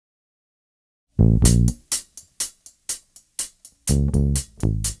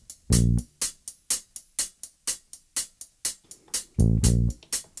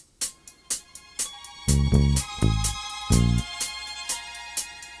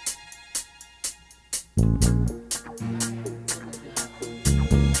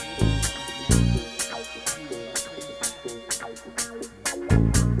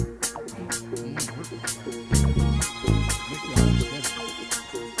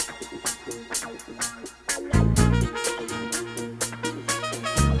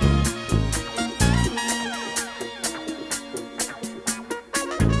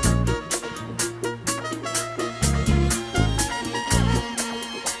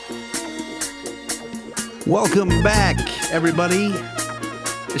Welcome back, everybody.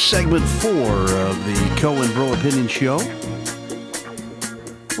 Segment 4 of the Cohen Bro Opinion Show.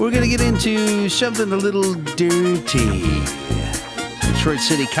 We're going to get into something a little dirty. Detroit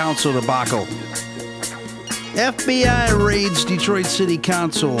City Council debacle. FBI raids Detroit City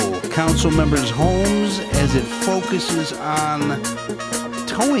Council members' homes as it focuses on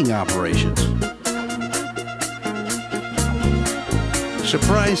towing operations.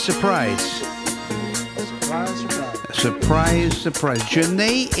 Surprise, surprise. Surprise, surprise.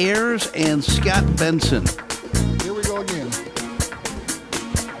 Janae Ayers and Scott Benson. Here we go again.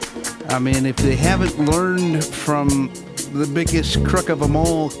 I mean, if they haven't learned from the biggest crook of them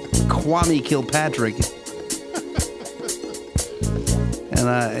all, Kwame Kilpatrick,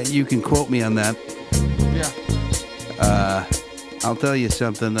 and you can quote me on that. Yeah. I'll tell you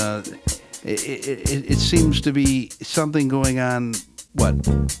something. It seems to be something going on. What,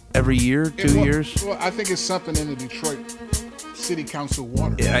 every year, 2 years? Well, I think it's something in the Detroit City Council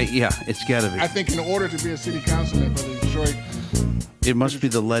water. Yeah, it's got to be. I think in order to be a city councilman for Detroit, it must be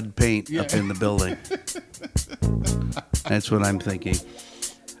the lead paint up in the building. That's what I'm thinking.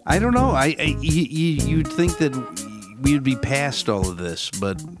 I don't know. You'd think that we'd be past all of this,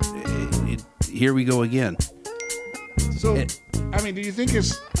 but here we go again. So, I mean, do you think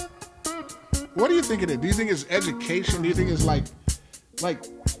it's... What do you think it is? Do you think it's education? Do you think it's like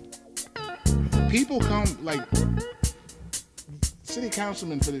people come, like city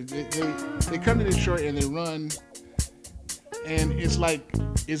councilmen they come to Detroit and they run, and it's like,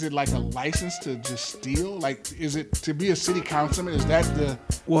 is it like a license to just steal? Like, is it to be a city councilman? Is that the...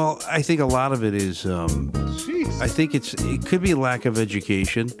 Well, I think a lot of it is. I think it could be a lack of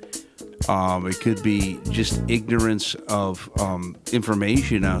education. It could be just ignorance of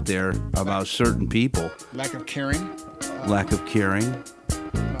information out there about certain people. Lack of caring.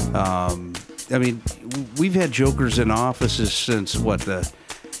 I mean, we've had jokers in offices since what, the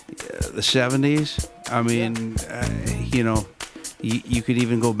 70s. I mean, you know, you could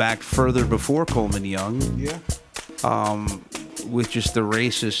even go back further before Coleman Young. Yeah. With just the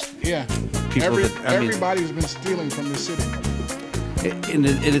racist. Yeah. People everybody's been stealing from the city. And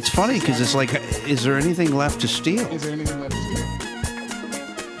it's funny because it's like, is there anything left to steal? Is there anything left to steal?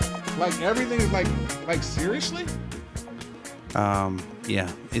 Like, everything is like seriously? Yeah,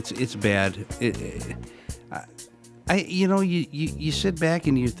 it's bad. You sit back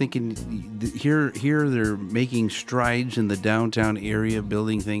and you're thinking, here they're making strides in the downtown area,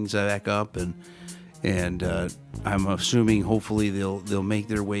 building things back up, and I'm assuming hopefully they'll make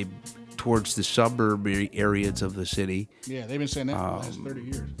their way towards the suburb areas of the city. Yeah, they've been saying that for the last 30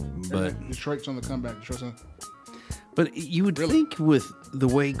 years. But Detroit's on the comeback. But you would think with the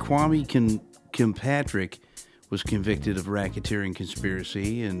way Kwame Kilpatrick was convicted of racketeering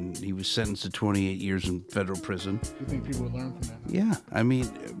conspiracy, and he was sentenced to 28 years in federal prison. You think people would learn from that? Yeah, I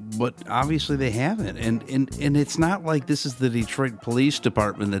mean, but obviously they haven't, and it's not like this is the Detroit Police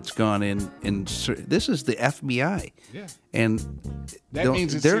Department that's gone in, and this is the FBI. Yeah, and that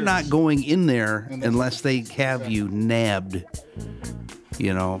means they're serious. Not going in there unless they have you nabbed.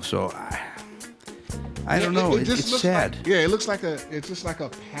 You know, so I don't know. It's sad. It looks like it's just like a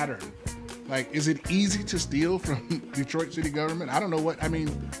pattern. Like, is it easy to steal from Detroit city government? I don't know what, I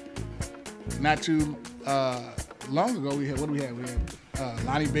mean, not too long ago, we had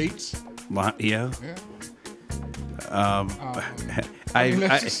Lonnie Bates. Yeah.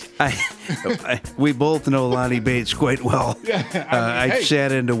 We both know Lonnie Bates quite well. Yeah, I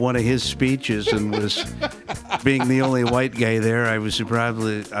sat into one of his speeches and was, being the only white guy there, I was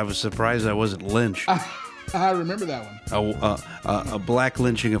surprised I wasn't lynched. I remember that one. A black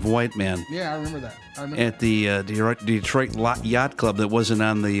lynching of white man. Yeah, I remember that. At the Detroit Yacht Club that wasn't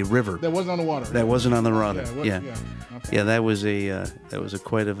on the river. That wasn't on the water. That wasn't on the water. Yeah. Okay. That was a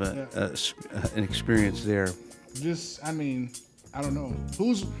quite of an experience there. I mean, I don't know.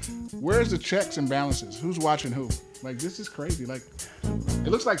 Where's the checks and balances? Who's watching who? Like, this is crazy. Like, it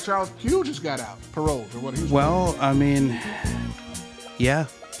looks like Charles Pugh just got out, paroled, or what? Well, I mean, yeah.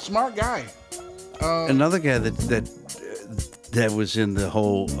 Smart guy. Another guy that was in the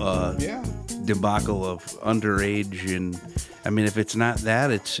whole debacle of underage, and I mean, if it's not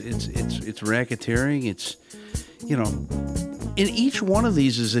that, it's racketeering. It's, you know, in each one of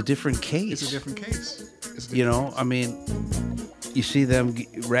these is a different case. It's a different case. I mean, you see them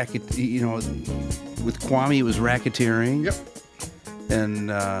racket. You know, with Kwame, it was racketeering. Yep.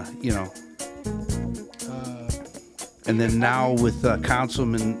 And and then now with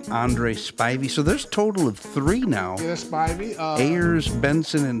Councilman Andre Spivey. So there's a total of 3 now. Yeah, Spivey. Ayers,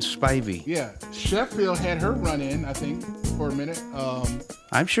 Benson, and Spivey. Yeah. Sheffield had her run in, I think, for a minute.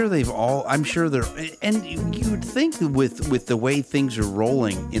 I'm sure I'm sure they're, and you would think with the way things are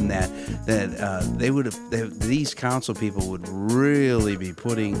rolling in that they would have, these council people would really be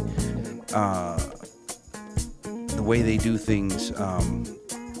putting the way they do things,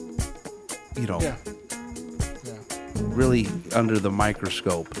 really under the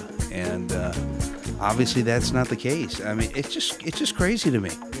microscope, and obviously that's not the case. I mean, it's just crazy to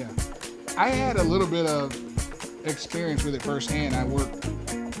me. Yeah, I had a little bit of experience with it firsthand. I worked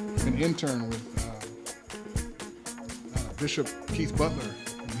an intern with Bishop Keith Butler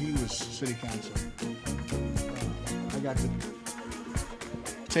when he was city council. I got to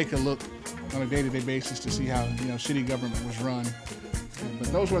take a look on a day-to-day basis to see how city government was run.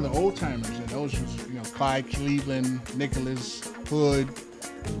 But those were the old timers, and those was Clyde Cleveland, Nicholas Hood,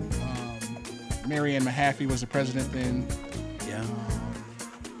 Mary Ann Mahaffey was the president then. Yeah.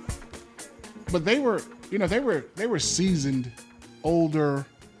 But they were seasoned, older.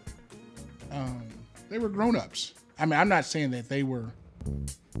 They were grown-ups. I mean, I'm not saying that they were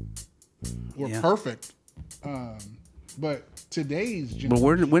perfect, but today's generation.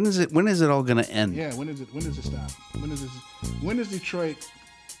 But when is it all going to end? Yeah, when does it stop? When does Detroit?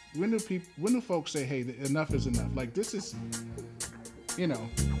 When do folks say, "Hey, enough is enough"? Like, this is,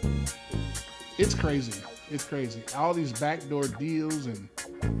 it's crazy. It's crazy. All these backdoor deals and.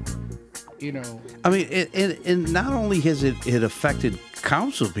 I mean, and not only has it affected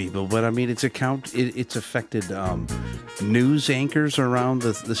council people, but I mean, it's affected news anchors around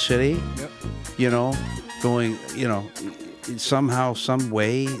the city. Yep. Going, somehow, some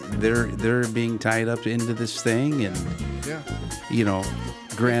way, they're being tied up into this thing, and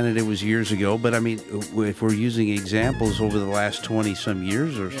granted, it was years ago, but I mean, if we're using examples over the last 20 some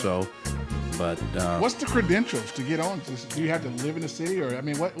years or so. But what's the credentials to get on? Do you have to live in the city, or I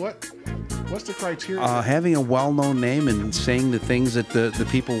mean, what's the criteria? Having a well-known name and saying the things that the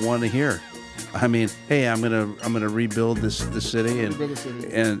people want to hear. I mean, hey, I'm gonna rebuild the city,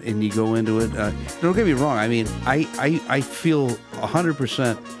 and you go into it. Don't get me wrong. I mean, I feel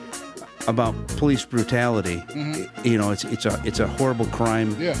 100% about police brutality. Mm-hmm. It's a horrible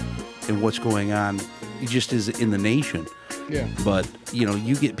crime. Yeah. And what's going on, just as in the nation. Yeah. But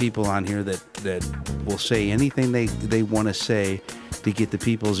you get people on here that will say anything they want to say to get the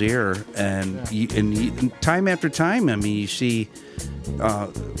people's ear, and time after time, I mean, you see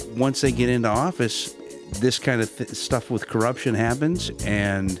once they get into office, this kind of stuff with corruption happens,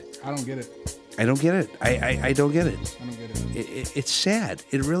 and I don't get it. I don't get it. I don't get it. I don't get it. It's sad.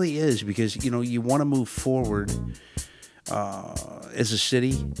 It really is, because you want to move forward. As a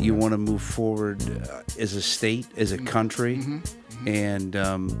city, you want to move forward as a state, as a country, and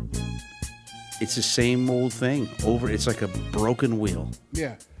it's the same old thing over. It's like a broken wheel.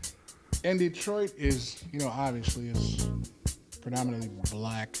 Yeah, and Detroit is, obviously is predominantly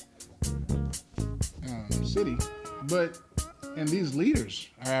black city, and these leaders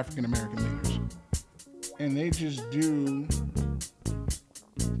are African American leaders, and they just do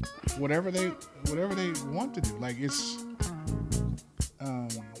whatever they want to do. Like, it's.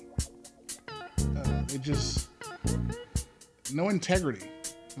 It just no integrity,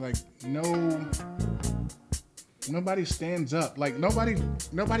 like nobody stands up, like nobody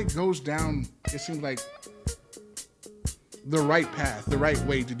goes down. It seems like the right path, the right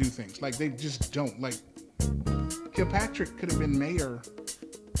way to do things. Like, they just don't. Like, Kilpatrick could have been mayor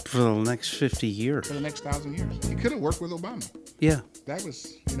for the next 50 years, for the next 1,000 years. He could have worked with Obama. Yeah, that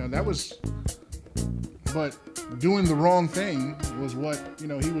was. But doing the wrong thing was what he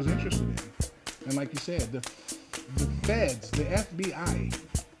was interested in. And like you said, the feds, the FBI,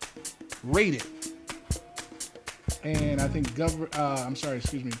 raided. And I think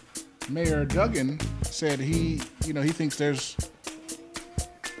Mayor Duggan said he thinks there's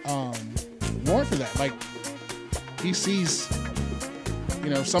warrant for that. Like, he sees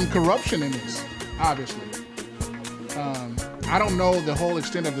some corruption in this, obviously. I don't know the whole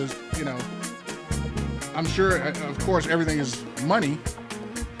extent of this, I'm sure, of course, everything is money.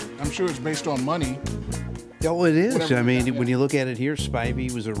 I'm sure it's based on money. Oh, it is. Whatever I mean, yeah. when you look at it here,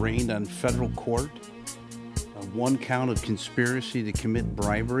 Spivey was arraigned on federal court. One count of conspiracy to commit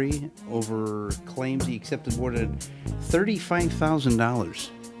bribery over claims he accepted more than $35,000.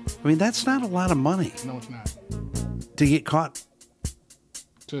 I mean, that's not a lot of money. No, it's not. To get caught.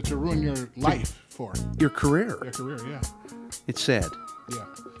 To ruin your life for. Your career. Your career, yeah. It's sad.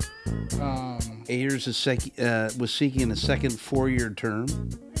 Yeah. Ayers was seeking a second 4-year term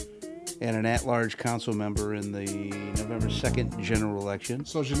and an at-large council member in the November 2nd general election.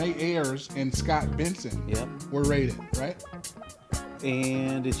 So Janae Ayers and Scott Benson were rated, right?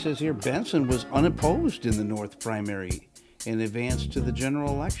 And it says here Benson was unopposed in the North primary and advanced to the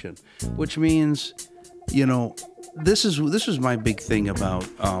general election, which means, you know, this is my big thing about.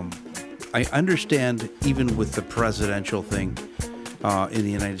 I understand even with the presidential thing in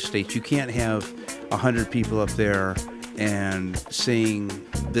the United States, you can't have 100 people up there and saying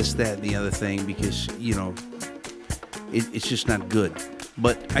this, that, and the other thing because, you know, it's just not good.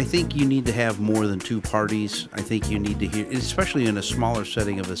 But I think you need to have more than two parties. I think you need to hear, especially in a smaller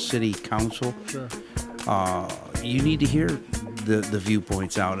setting of a city council. Sure. You need to hear the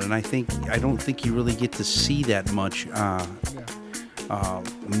viewpoints out, and I don't think you really get to see that much. Not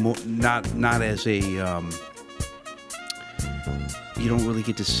as a. You don't really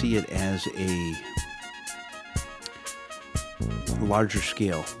get to see it as a larger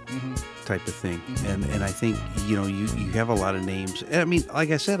scale type of thing, and I think, you know, you have a lot of names. I mean, like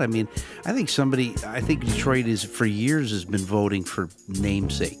I said, I think Detroit is for years has been voting for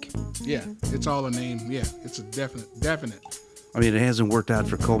namesake. Yeah, it's all a name. Yeah, it's a definite. I mean, it hasn't worked out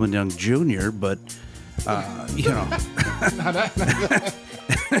for Coleman Young Jr., but you know.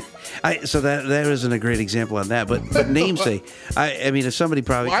 So that isn't a great example on that, but namesake. I mean, if somebody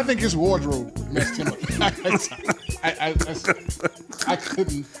probably. Well, I think his wardrobe messed him up. I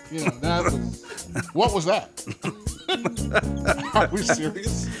couldn't. You know, that was. What was that? Are we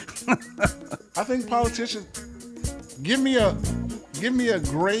serious? I think politicians give me a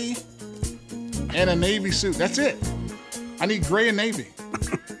gray and a navy suit. That's it. I need gray and navy.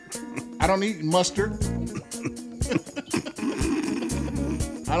 I don't need mustard.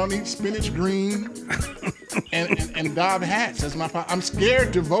 I don't need spinach green and Dob hats. That's I'm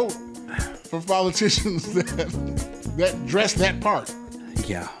scared to vote for politicians that dress that part.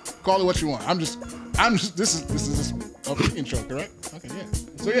 Yeah. Call it what you want. I'm just. This is a opinion show, correct? Okay, yeah.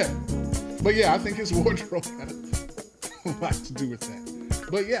 So yeah, but yeah, I think his wardrobe had a lot to do with that.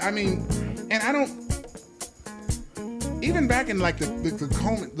 But yeah, I mean, and I don't. Even back in like the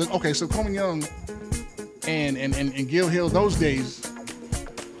Coleman. So Coleman Young and Gil Hill, those days.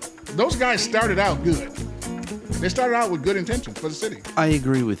 Those guys started out good. They started out with good intentions for the city. I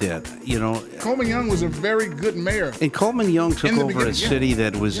agree with that. You know, Coleman Young was a very good mayor. And Coleman Young took over a city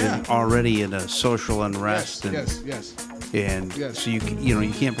that was already in a social unrest. Yes. And so you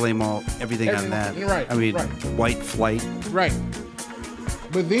can't blame everything on that. Right. I mean, white flight. Right.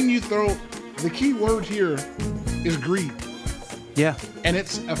 But then you throw the key word here is greed. Yeah. And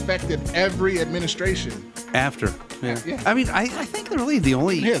it's affected every administration. After. Yeah. I mean, I think really the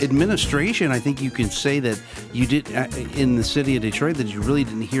only administration I think you can say that you did in the city of Detroit that you really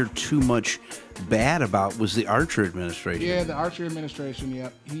didn't hear too much bad about was the Archer administration. Yeah, the Archer administration.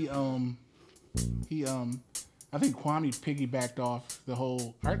 Yeah, he I think Kwame piggybacked off the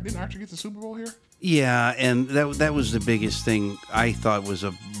whole. Didn't Archer get the Super Bowl here? Yeah, and that was the biggest thing I thought was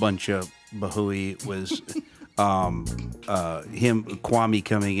a bunch of bahooey was. Kwame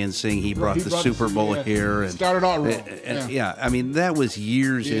coming in saying he brought the Super Bowl here and started out wrong. I mean that was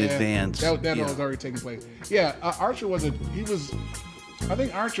years in advance. That was already taking place. Yeah, Archer I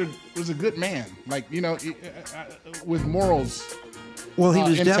think Archer was a good man, like, you know, with morals. Well, he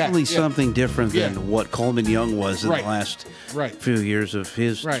was intact. Definitely something different than what Coleman Young was in the last few years of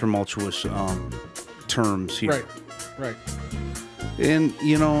his tumultuous terms here. Right. And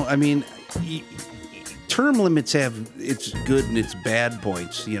you know, I mean. Term limits have its good and its bad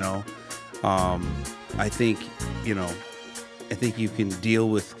points, you know. I think you can deal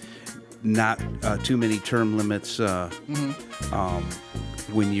with not too many term limits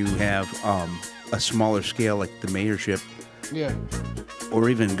when you have a smaller scale like the mayorship, or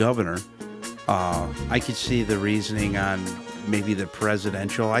even governor. I could see the reasoning on maybe the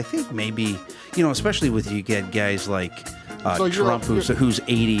presidential. I think maybe, you know, especially with you get guys like Trump, who's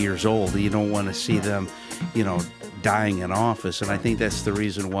 80 years old. You don't want to see them, you know, dying in office, and I think that's the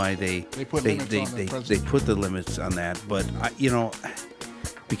reason why they put the limits on that. But you know,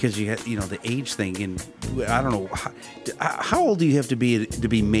 because you had, the age thing, and I don't know how old do you have to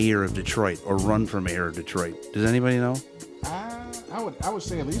be mayor of Detroit or run for mayor of Detroit? Does anybody know? I would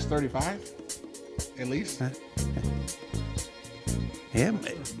say at least 35, at least. Yeah,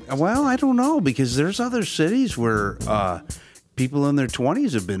 well, I don't know, because there's other cities where people in their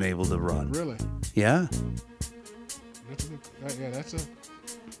 20s have been able to run. Really? Yeah.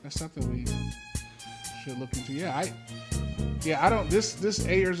 That's something we should look into. I don't. This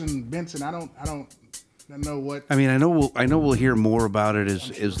Ayers and Benson. I don't know what. I mean, I know we'll hear more about it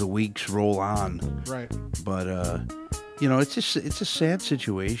as the weeks roll on. Right. But it's a sad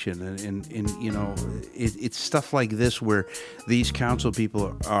situation, and it's stuff like this where these council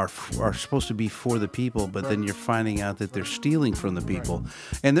people are supposed to be for the people, but then you're finding out that they're stealing from the people,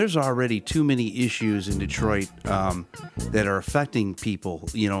 and there's already too many issues in Detroit that are affecting people,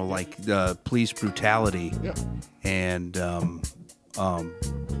 like police brutality, and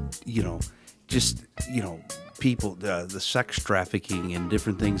people, the sex trafficking and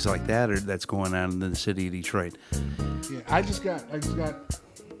different things like that's going on in the city of Detroit. Yeah, I just got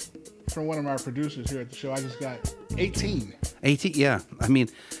from one of our producers here at the show. I just got 18. 18, yeah. I mean,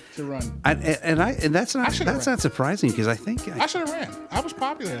 to run. And that's not surprising, because I think I should have ran. I was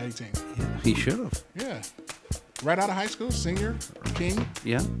popular at 18. Yeah, he should have. Yeah, right out of high school, senior, king.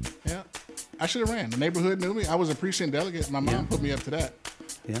 Yeah. Yeah, I should have ran. The neighborhood knew me. I was a precinct delegate. My mom put me up to that.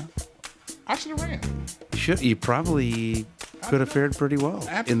 Yeah. I should have ran. You probably could have fared pretty well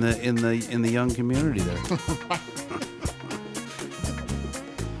in the young community there.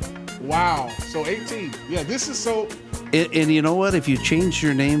 Wow. So 18. Yeah, this is so. And you know what? If you changed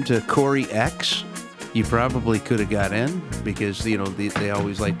your name to Corey X, you probably could have got in, because they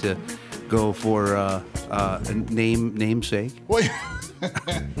always like to go for a namesake. Well,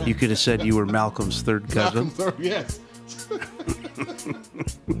 you could have said you were Malcolm's third cousin. Malcolm's third, yes.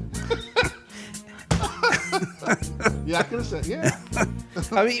 Yeah, I could have said, yeah.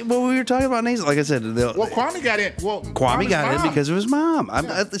 I mean, well, we were talking about names. Like I said, Kwame got in. Well, Kwame got in because of his mom.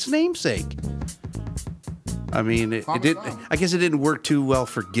 It's namesake. I mean, it did. I guess it didn't work too well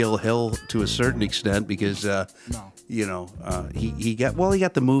for Gil Hill to a certain extent, because he got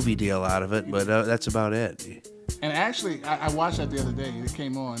the movie deal out of it, but that's about it. And actually, I watched that the other day. It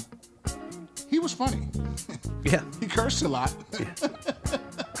came on. He was funny. Yeah. He cursed a lot. Yeah.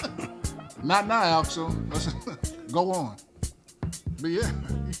 Not now, Axel. Go on. But yeah.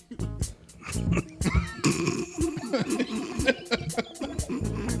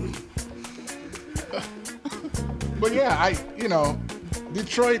 But yeah,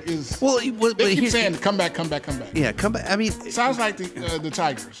 Detroit is. Well, they keep saying, "Come back, come back, come back." Yeah, come back. I mean, sounds like the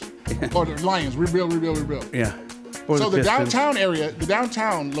Tigers or the Lions. Rebuild, rebuild, rebuild. Yeah. So the downtown area, the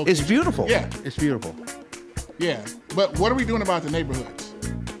downtown location, it's beautiful. Yeah, it's beautiful. Yeah, but what are we doing about the neighborhoods?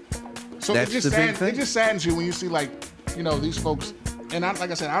 So it just saddens you when you see these folks. And like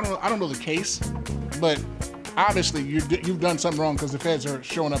I said, I don't know the case, but obviously you've done something wrong, because the feds are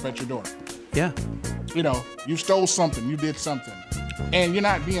showing up at your door. Yeah. You stole something, you did something, and you're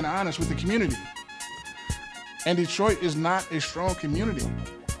not being honest with the community. And Detroit is not a strong community.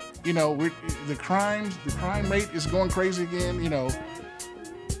 The crime rate is going crazy again.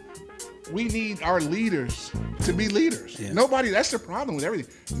 We need our leaders to be leaders. Yeah. That's the problem with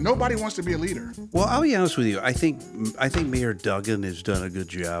everything. Nobody wants to be a leader. Well, I'll be honest with you. I think Mayor Duggan has done a good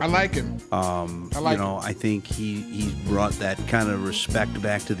job. I like him. I think he's brought that kind of respect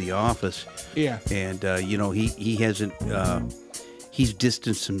back to the office. Yeah. And he hasn't he's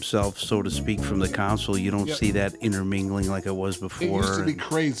distanced himself, so to speak, from the council. You don't see that intermingling like it was before. It used to be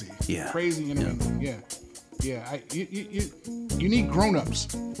crazy. Yeah. Crazy intermingling. Yeah. Yeah, you need grown-ups.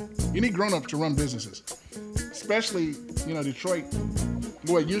 You need grown-ups to run businesses. Especially, Detroit,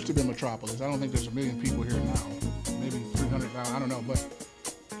 it used to be a metropolis. I don't think there's 1 million people here now. Maybe 300,000, I don't know. But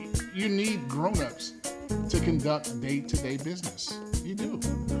you need grown-ups to conduct day-to-day business. You do.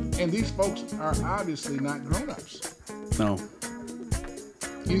 And these folks are obviously not grown-ups. No.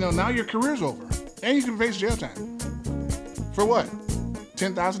 Now your career's over. And you can face jail time. For what?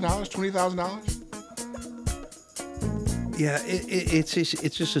 $10,000? $20,000? Yeah, it's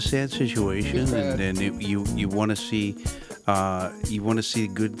just a sad situation, and you want to see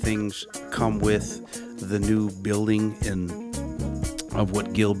good things come with the new building of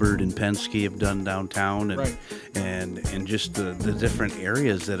what Gilbert and Penske have done downtown, and just the different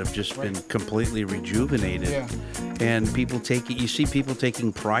areas that have just been completely rejuvenated, and you see people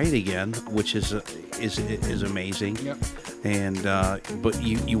taking pride again, which is amazing. Yep. And but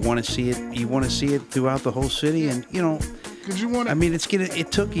you want to see it. You want to see it throughout the whole city, and I mean,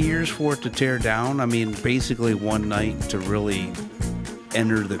 it took years for it to tear down. I mean, basically one night to really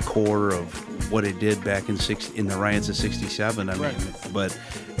enter the core of what it did back in the riots of '67. I mean, but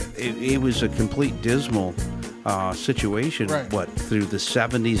it was a complete dismal situation. What, through the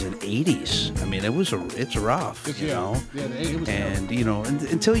 '70s and '80s? I mean, it's rough, you know. Yeah, it was and you know,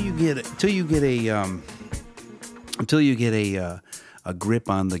 until you get a grip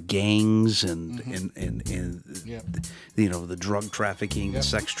on the gangs and you know, the drug trafficking, the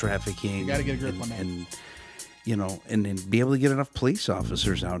sex trafficking. You got to get a grip on that. And you know, and be able to get enough police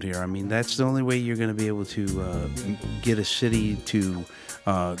officers out here. I mean, that's the only way you're going to be able to get a city to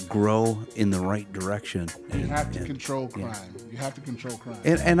grow in the right direction. You have to control crime. You have to control crime.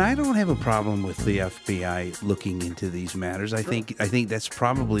 And I don't have a problem with the FBI looking into these matters. I think that's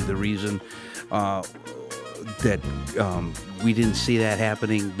probably the reason that we didn't see that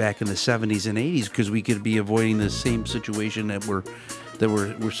happening back in the '70s and '80s, because we could be avoiding the same situation that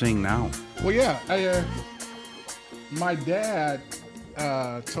we're seeing now. Well, yeah, my dad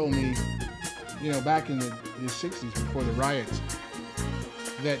told me, you know, back in the '60s, before the riots,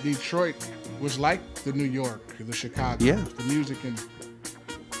 that Detroit was like the New York, the Chicago, the music, and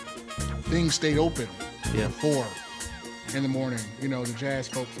things stayed open till 4 in the morning. You know, the jazz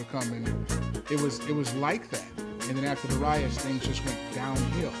folks were coming. It was like that. And then after the riots, things just went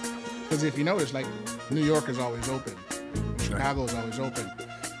downhill. Because if you notice, like, New York is always open, Chicago is always open.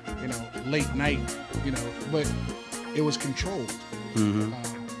 You know, late night. You know, but it was controlled,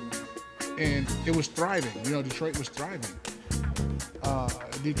 and it was thriving. You know, Detroit was thriving.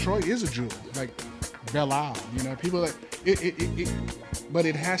 Detroit is a jewel, like Belle Isle. You know, people that but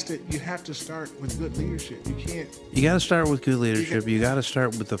it has to. You have to start with good leadership. You can't. You got to start with good leadership. You got to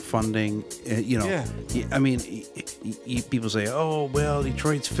start with the funding. You know, I mean, people say, "Oh, well,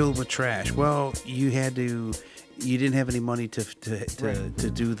 Detroit's filled with trash." Well, you didn't have any money to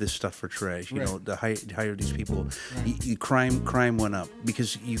do this stuff for trash. You know, to hire these people. Crime went up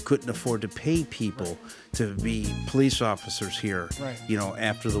because you couldn't afford to pay people to be police officers here. You know,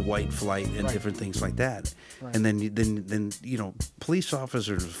 after the white flight and different things like that. And then you know, police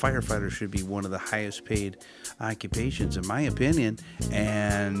officers, firefighters should be one of the highest paid occupations, in my opinion.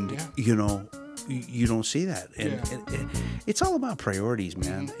 And you know, you don't see that, and it's all about priorities,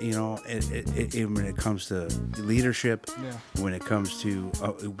 man. You know, when it comes to leadership, when it comes to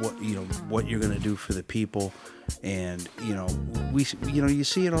what you're going to do for the people, and you know, you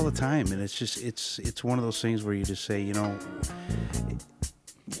see it all the time, and it's just it's one of those things where you just say, you know,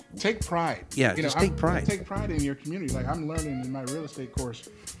 take pride. Yeah, you just take pride. Take pride in your community. Like I'm learning in my real estate course.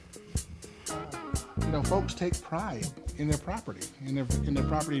 You know, folks take pride in their property, in their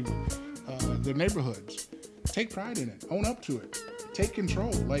property. Their neighborhoods. Take pride in it. Own up to it. Take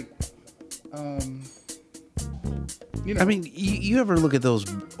control. Like, you know. I mean, you ever look at those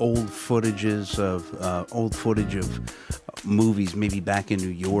old footage of movies, maybe back in New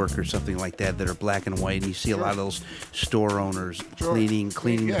York or something like that are black and white, and you see a lot of those store owners cleaning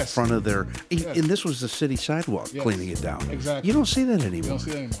the front of their. And this was the city sidewalk, cleaning it down. Exactly. You don't see that anymore. You don't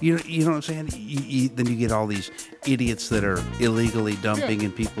see that anymore. You know what I'm saying? Then you get all these idiots that are illegally dumping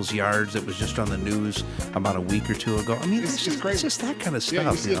in people's yards. That was just on the news about a week or two ago. I mean, it's just that kind of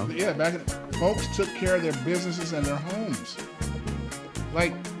stuff. You know? Back folks took care of their businesses and their homes.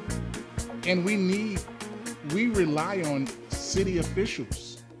 Like, and we rely on city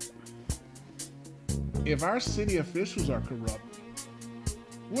officials. If our city officials are corrupt,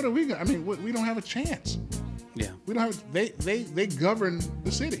 what are we gonna? I mean, we don't have a chance. Yeah, we don't have. They govern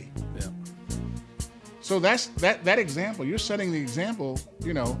the city. Yeah. So that's that example. You're setting the example.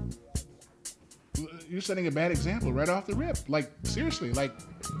 You know, you're setting a bad example right off the rip. Like seriously, like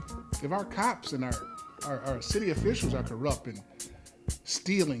if our cops and our city officials are corrupt and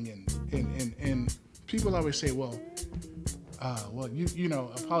stealing and people always say, well, you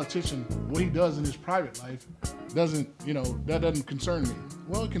know, a politician, what he does in his private life that doesn't concern me.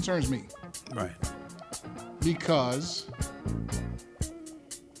 Well, it concerns me. Right. Because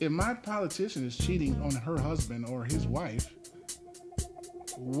if my politician is cheating on her husband or his wife,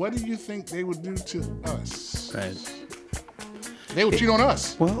 what do you think they would do to us? Right. They would cheat on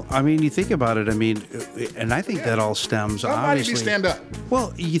us. Well, I mean, you think about it. I mean, and I think that all stems, obviously. Stand up.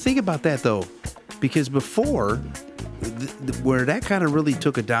 Well, you think about that, though, because before, where that kind of really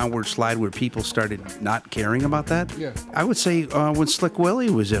took a downward slide where people started not caring about that, I would say when Slick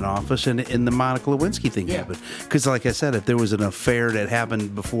Willie was in office and the Monica Lewinsky thing happened. Because like I said, if there was an affair that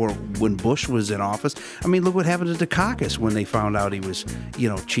happened before when Bush was in office, I mean, look what happened to Dukakis when they found out he was, you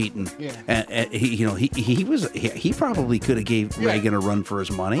know, cheating. And he, you know, he probably could have gave Reagan a run for his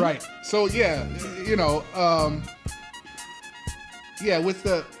money. Right. So, you know, with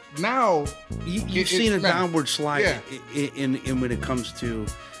now You've seen a downward slide Yeah. in when it comes to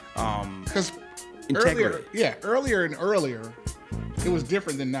because integrity. earlier and earlier, it was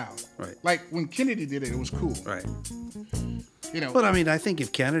different than now. Right. Like when Kennedy did it, it was cool. Right. You know. But I mean, I think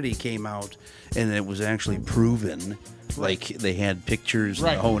if Kennedy came out and it was actually proven, like they had pictures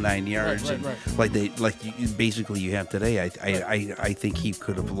Right. the whole 9 yards, Right, and right. like basically you have today, I think he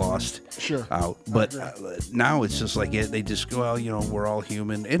could have lost Sure. out. But now it's just like they just go, well, you know, we're all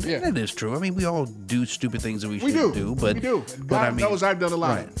human, and it is true. I mean, we all do stupid things that we shouldn't do. But we do. But God I mean, knows I've done a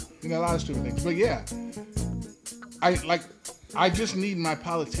lot. right. You know, a lot of stupid things. But yeah, I just need my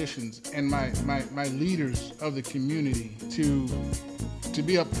politicians and my leaders of the community to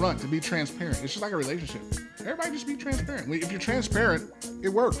be upfront, to be transparent. It's just like a relationship. Everybody just be transparent. If you're transparent, it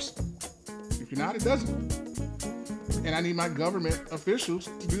works. If you're not, it doesn't. And I need my government officials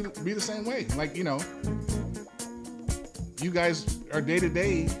to be the same way. Like, you know, you guys are day to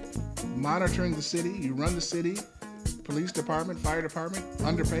day monitoring the city. You run the city, police department, fire department,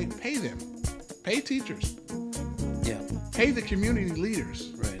 underpaid. Pay them. Pay teachers. Yeah. Pay the community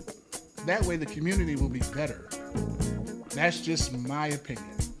leaders. Right. That way the community will be better. That's just my opinion.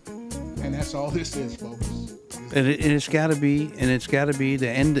 And that's all this is, folks. And it's got to be, to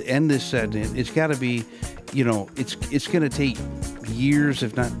end this segment. It's got to be, you know, it's going to take years,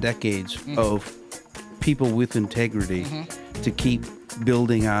 if not decades, of people with integrity to keep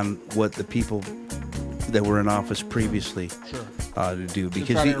building on what the people that were in office previously to do,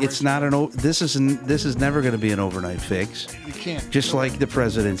 because it's not this is never going to be an overnight fix. You can't. Just like the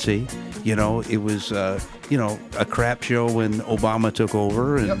presidency, you know, it was you know, a crap show when Obama took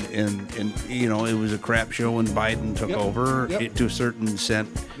over, and you know, it was a crap show when Biden took over to a certain extent.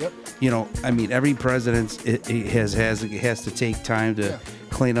 You know, I mean, every president it has to take time to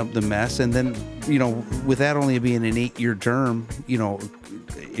clean up the mess, and then, you know, with that only being an 8-year term, you know,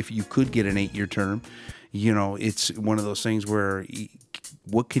 if you could get an 8-year term, you know, it's one of those things where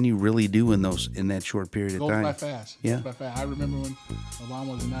what can you really do in that short period of time? Goes by fast. Yeah. Goes by fast. I remember when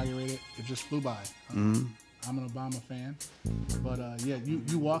Obama was inaugurated, it just flew by. I'm an Obama fan, but yeah,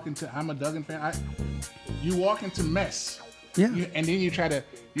 you walk into. I'm a Duggan fan. You walk into mess. Yeah. And then you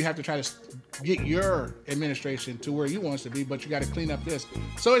have to try to get your administration to where you want us to be, but you got to clean up this.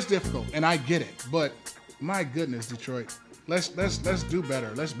 So it's difficult, and I get it. But my goodness, Detroit, let's do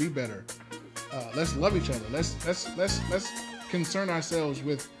better. Let's be better. Let's love each other. Let's concern ourselves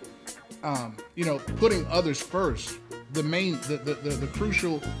with, you know, putting others first. The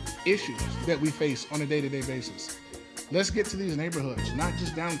crucial issues that we face on a day-to-day basis. Let's get to these neighborhoods, not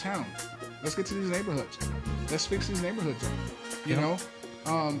just downtown. Let's get to these neighborhoods. Let's fix these neighborhoods up. You know,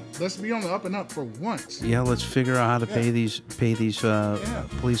 let's be on the up and up for once. Yeah, let's figure out how to pay these police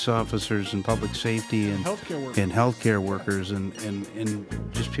officers and public safety and healthcare workers and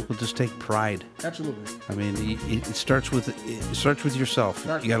just people just take pride. Absolutely. I mean, it starts with yourself.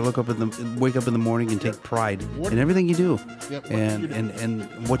 You got to wake up in the morning and take pride in everything you do.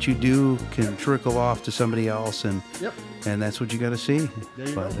 And what you do can trickle off to somebody else, and that's what you got to see. There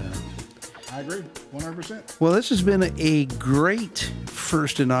you go. I agree, 100%. Well, this has been a great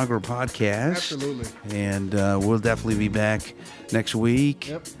first inaugural podcast. Absolutely. And we'll definitely be back next week.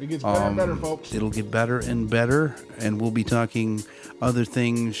 Yep, it gets better and better, folks. It'll get better and better, and we'll be talking other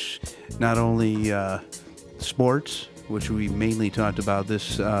things, not only sports, which we mainly talked about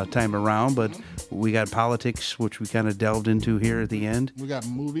this time around, but we got politics, which we kind of delved into here at the end. We got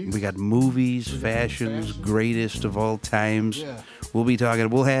movies. We got movies, fashions, greatest of all times. Yeah. We'll be talking.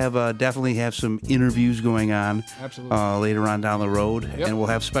 We'll have definitely have some interviews going on. Absolutely. Later on down the road, and we'll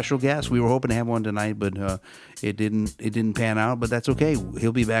have special guests. We were hoping to have one tonight, but it didn't pan out. But that's okay.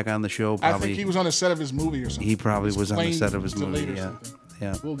 He'll be back on the show. Probably. I think he was on the set of his movie or something. He probably was on the set of his movie. Yeah.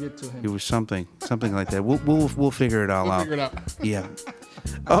 Yeah. We'll get to him. It was something like that. We'll figure it all out. Figure it out. Yeah.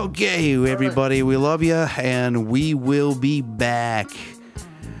 Okay, everybody. Right. We love you, and we will be back.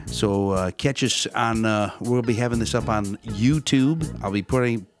 So catch us on. We'll be having this up on YouTube. I'll be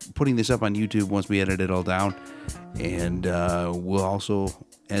putting this up on YouTube once we edit it all down, and we'll also,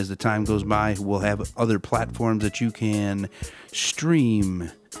 as the time goes by, we'll have other platforms that you can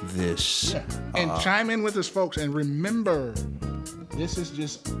stream this. Yeah. And chime in with us, folks. And remember, this is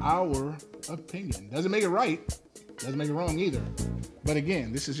just our opinion. Doesn't make it right. Doesn't make it wrong either. But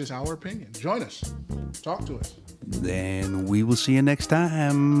again, this is just our opinion. Join us. Talk to us. Then we will see you next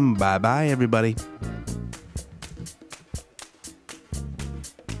time. Bye-bye, everybody.